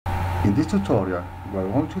In this tutorial, we are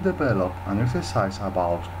going to develop an exercise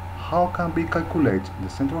about how can we calculate the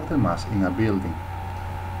center of the mass in a building.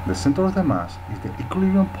 The center of the mass is the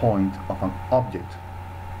equilibrium point of an object,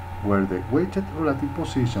 where the weighted relative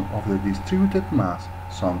position of the distributed mass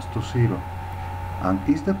sums to 0, and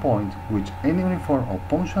is the point which any uniform or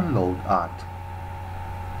punctual load acts,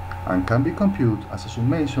 and can be computed as a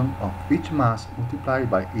summation of each mass multiplied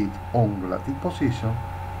by its own relative position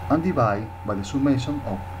and divided by the summation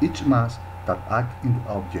of each mass that acts in the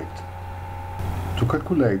object. To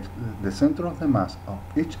calculate the center of the mass of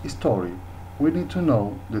each story, we need to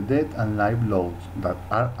know the dead and live loads that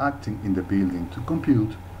are acting in the building to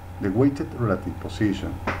compute the weighted relative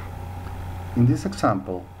position. In this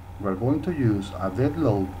example, we are going to use a dead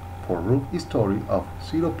load for roof story of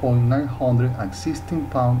 0.916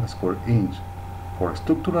 pounds square inch, for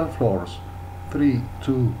structural floors 3,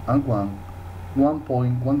 2, and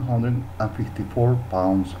 1.154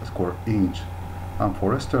 pounds square inch, and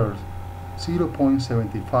for stairs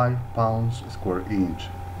 0.75 pounds square inch.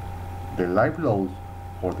 The live load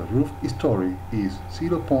for the roof story is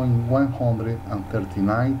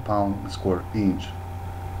 0.139 pounds square inch,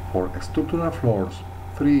 for structural floors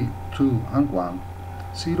 3, 2, and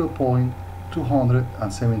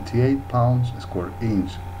 0.278 pounds square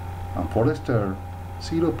inch, and for the stairs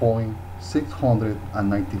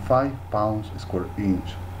 0.695 pounds square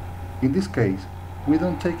inch. In this case, we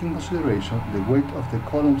don't take in consideration the weight of the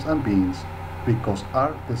columns and beams because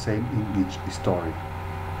are the same in each story.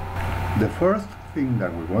 The first thing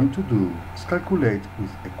that we're going to do is calculate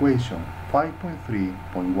with equation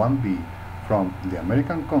 5.3.1b from the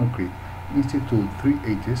American Concrete Institute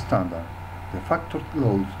 380 standard the factored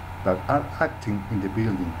loads that are acting in the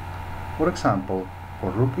building. For example,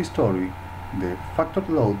 for roof story, the factored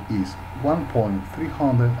load is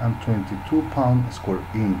 1.322 pounds square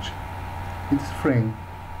inch. In this frame,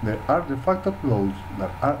 there are the factored loads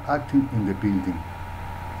that are acting in the building.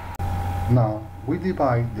 Now, we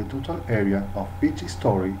divide the total area of each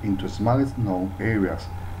story into smallest known areas,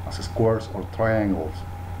 as squares or triangles,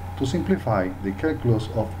 to simplify the calculus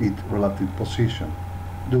of its relative position,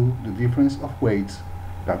 due to the difference of weights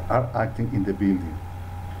that are acting in the building.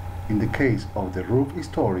 In the case of the roof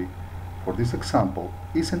story, for this example,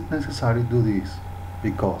 it isn't necessary to do this,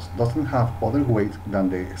 because it doesn't have other weight than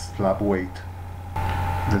the slab weight.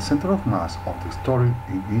 The center of mass of the story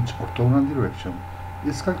in each orthogonal direction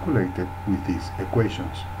is calculated with these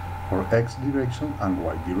equations for x direction and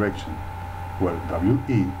y direction, where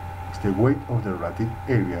WE is the weight of the relative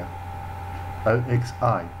area,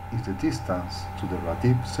 LXI is the distance to the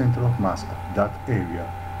relative center of mass of that area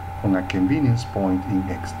from a convenience point in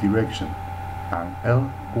x direction, and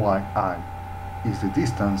LYI is the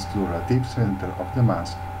distance to the relative center of the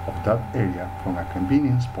mass of that area from a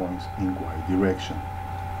convenience point in y direction.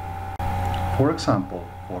 For example,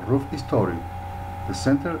 for roof story, the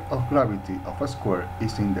center of gravity of a square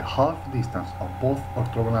is in the half distance of both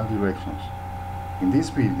orthogonal directions. In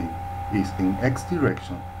this building is in x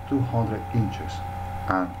direction 200 inches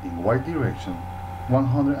and in y direction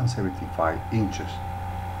 175 inches.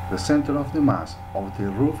 The center of the mass of the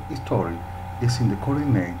roof story is in the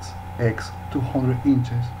coordinates x 200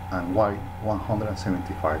 inches and y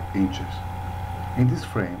 175 inches. In this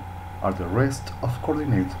frame are the rest of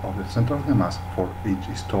coordinates of the center of the mass for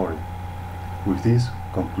each story. With this,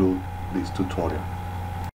 conclude this tutorial.